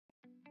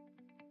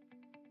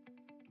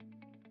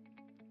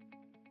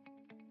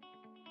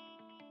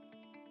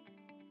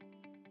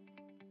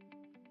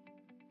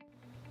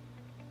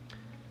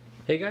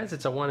Hey guys,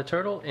 it's Awana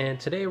Turtle, and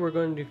today we're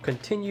going to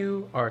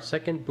continue our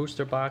second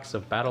booster box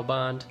of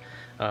Battlebond.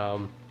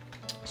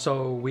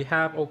 So we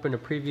have opened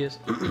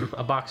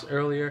a box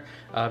earlier.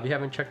 If you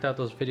haven't checked out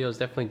those videos,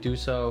 definitely do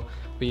so.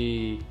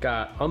 We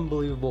got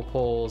unbelievable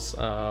pulls.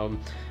 Not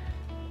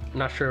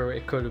sure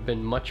it could have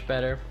been much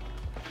better,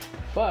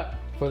 but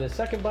for the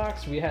second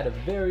box we had a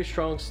very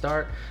strong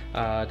start.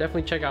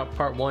 Definitely check out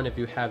part 1 if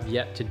you have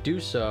yet to do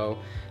so.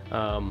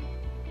 Let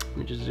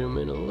me just zoom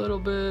in a little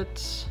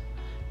bit.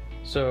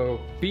 So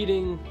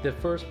beating the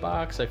first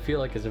box I feel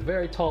like is a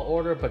very tall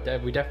order, but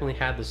we definitely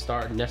had the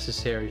start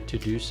necessary to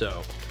do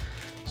so.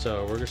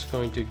 So we're just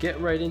going to get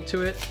right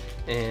into it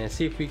and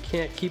see if we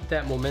can't keep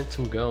that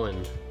momentum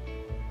going.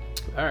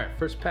 Alright,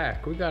 first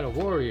pack, we got a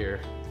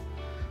warrior,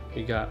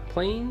 we got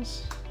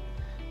planes,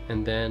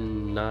 and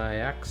then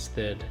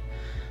Nyaxted.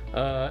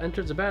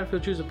 Enters the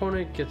battlefield, choose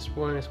opponent, gets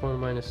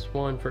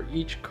 -1/-1 for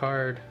each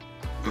card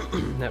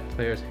that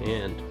player's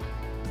hand.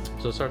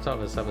 So it starts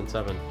off as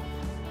 7/7.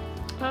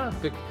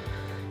 Big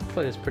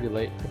play is pretty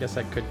late. I guess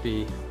that could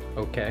be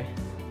okay.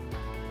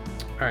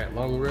 Alright,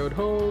 Long Road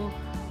Home,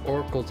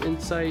 Oracle's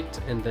Insight,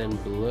 and then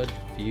Blood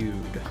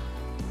Feud.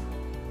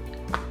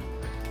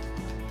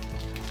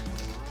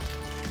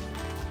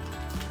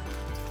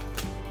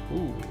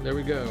 Ooh, there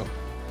we go.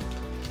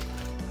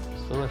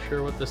 Still not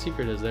sure what the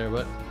secret is there,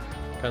 but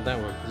got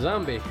that one.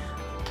 Zombie,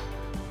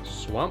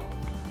 Swamp,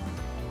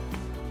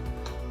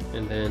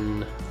 and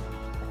then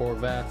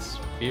Corvat's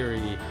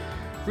Fury.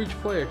 For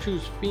each player,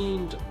 choose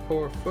Fiend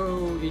or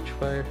Foe. Each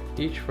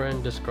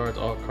friend discards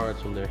all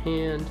cards from their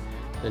hand,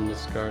 then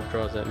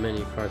draws that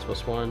many cards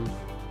 +1.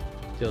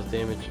 Deals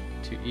damage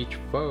to each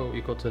foe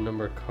equal to the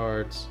number of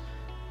cards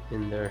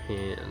in their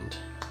hand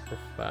for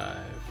 5.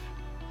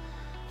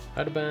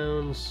 Out of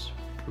bounds,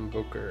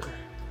 Invoker.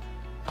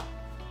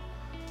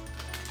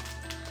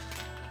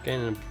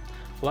 Getting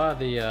a lot of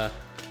the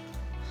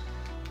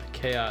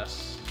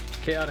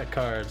chaotic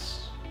cards.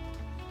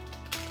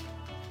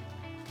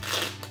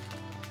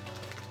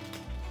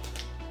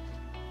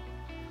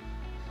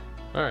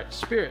 Alright,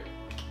 Spirit,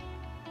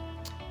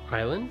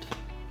 Island,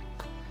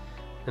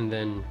 and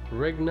then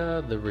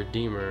Regna the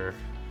Redeemer.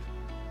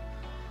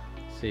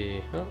 Let's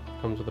see, oh,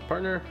 comes with a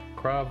partner,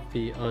 Krav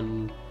the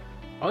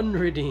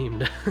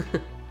Unredeemed.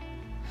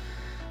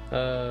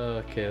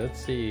 Okay, let's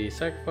see,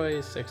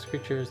 sacrifice X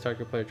creatures,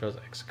 target player draws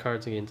X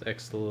cards against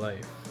X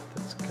life.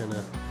 That's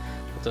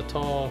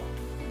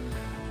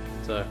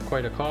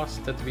quite a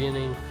cost at the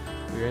beginning.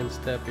 Your end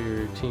step,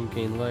 your team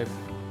gain life,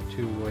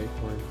 2 white,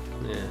 1,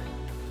 yeah.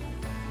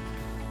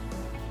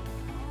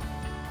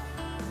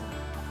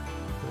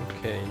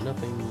 Okay,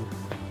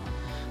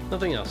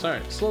 nothing else.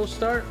 Alright, slow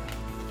start.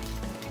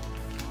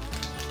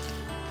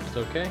 It's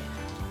okay.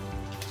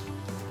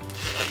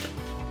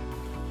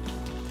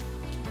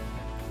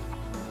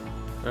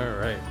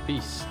 Alright,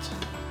 Beast,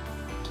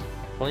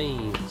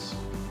 Planes,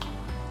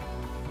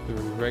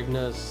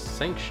 Regna's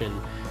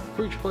Sanction.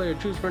 For each player,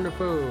 choose friend or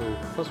foe.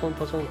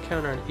 +1/+1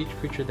 counter on each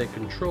creature they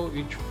control.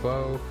 Each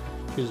foe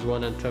chooses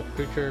 1 untapped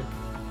creature,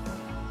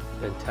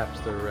 then taps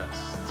the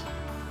rest.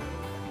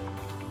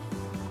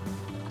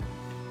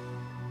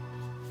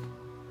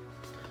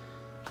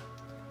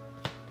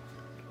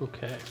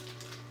 Okay.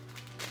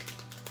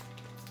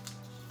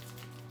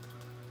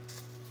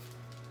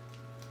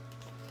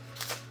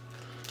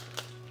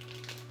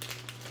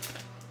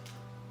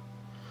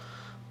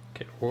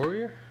 Okay,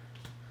 Warrior,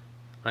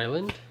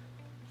 Island,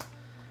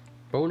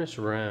 bonus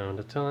round.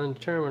 Until end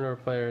turn, whenever a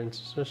player in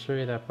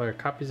sorcery, that player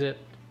copies it.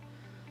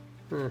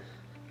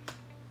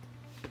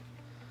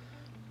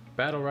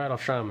 Battle Rattle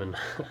Shaman.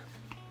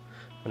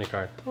 Funny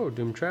card. Oh,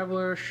 Doom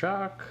Traveler,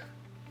 Shock.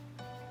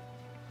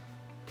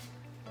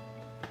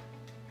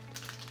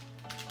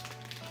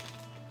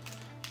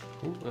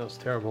 Ooh, that was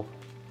terrible.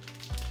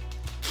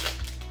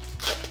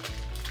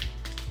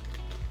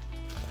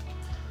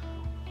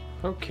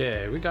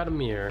 Okay, we got a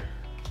mirror,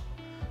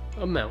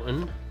 a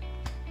mountain,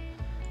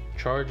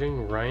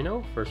 charging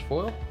rhino, first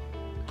foil,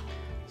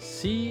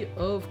 sea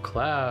of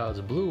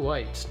clouds,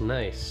 blue-white,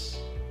 nice.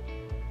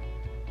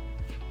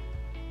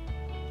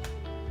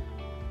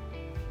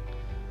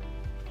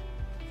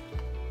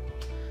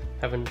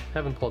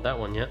 Haven't pulled that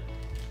one yet.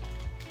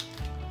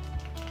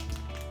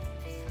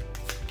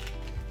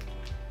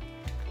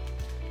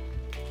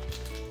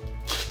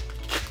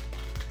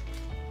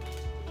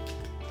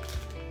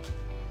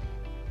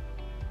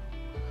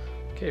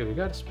 Okay, we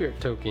got a spirit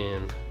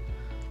token.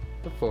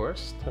 The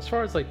forest. As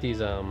far as like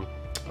these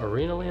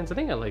arena lands, I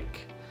think I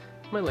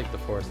might like the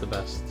forest the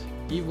best.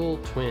 Evil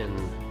Twin.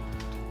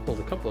 Pulled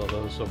a couple of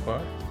those so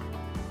far.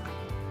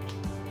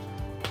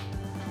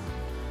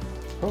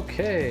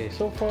 Okay,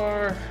 so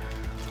far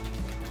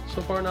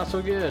not so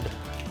good.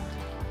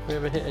 We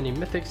haven't hit any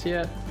mythics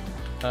yet.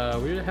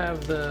 We did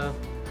have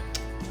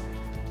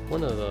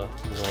one of the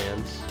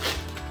lands,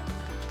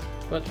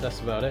 but that's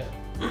about it.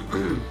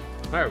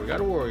 Alright, we got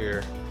a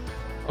warrior,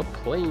 a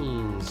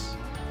plains,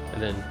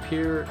 and then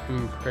pure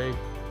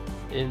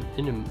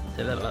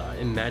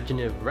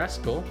imaginative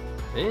rascal,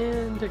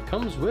 and it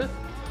comes with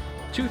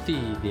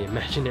Toothy, the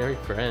imaginary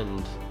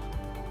friend.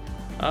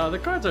 The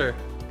cards they're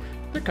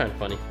kind of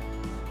funny.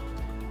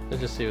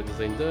 Let's just see what this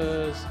thing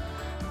does.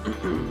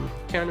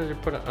 Counters are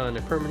put on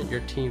a permanent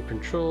your team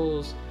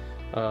controls.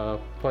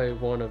 Play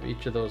one of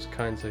each of those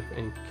kinds of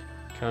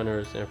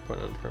encounters and put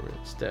on permanent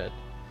instead.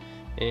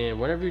 And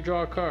whenever you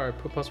draw a card,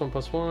 put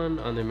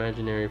 +1/+1 on the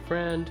imaginary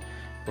friend.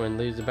 When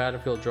leaves the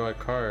battlefield, draw a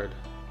card.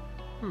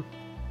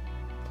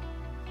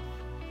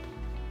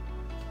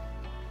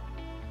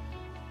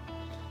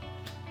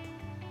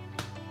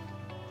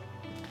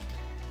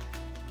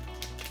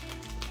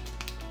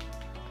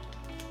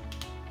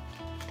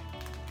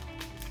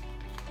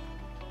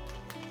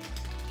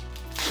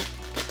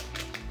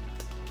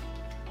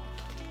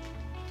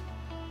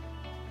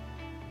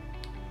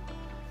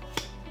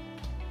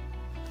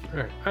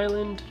 Alright,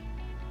 Island,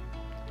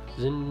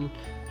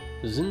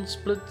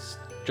 Zinsplit's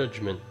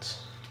Judgment,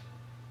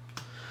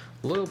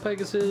 Loyal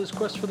Pegasus,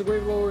 Quest for the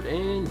Grave Lord,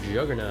 and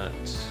Juggernaut.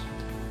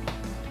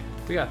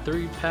 We got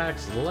 3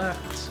 packs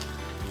left.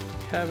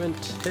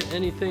 Haven't hit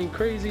anything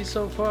crazy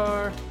so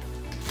far.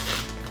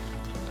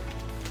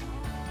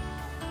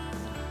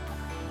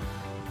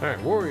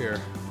 Alright,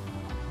 Warrior,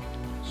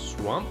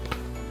 Swamp,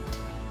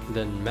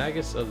 then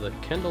Magus of the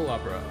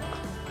Candelabra,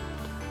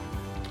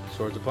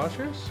 Swords of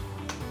Plowshares.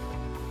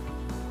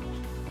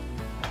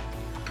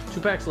 2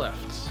 packs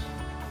left.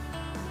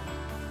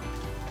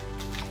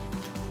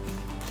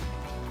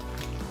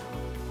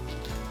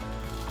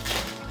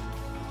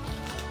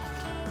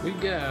 We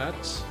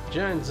got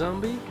Giant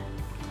Zombie,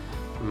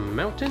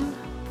 Mountain,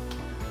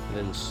 and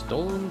then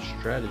Stolen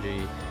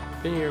Strategy.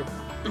 Being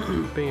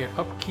your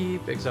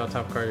upkeep, exile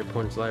top card of your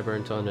opponent's library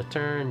until end of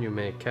turn. You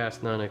may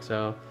cast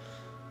non-exile.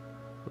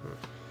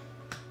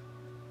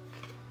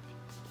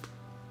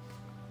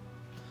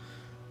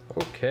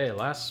 Okay,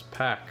 last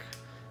pack.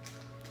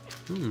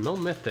 No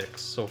mythics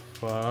so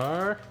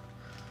far.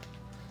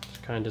 It's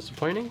kind of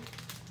disappointing.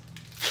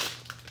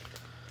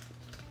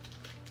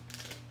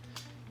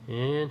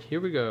 And here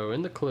we go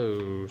in the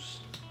close.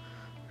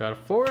 Got a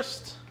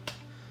forest.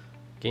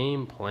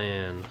 Game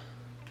plan.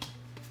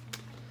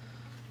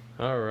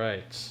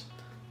 Alright.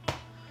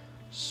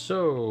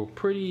 So,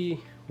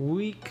 pretty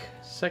weak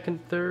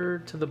second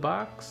third to the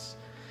box.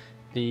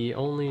 The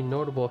only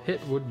notable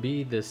hit would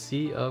be the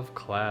Sea of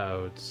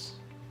Clouds.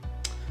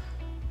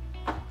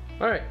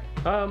 Alright,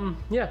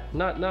 yeah,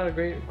 not a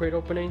great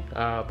opening,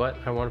 but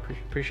I want to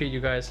appreciate you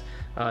guys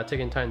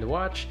taking time to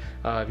watch.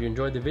 If you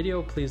enjoyed the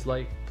video, please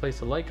place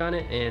a like on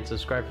it and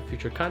subscribe for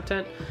future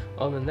content.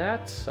 Other than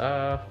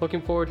that,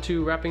 looking forward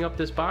to wrapping up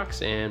this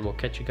box, and we'll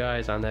catch you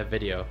guys on that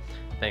video.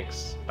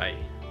 Thanks, bye.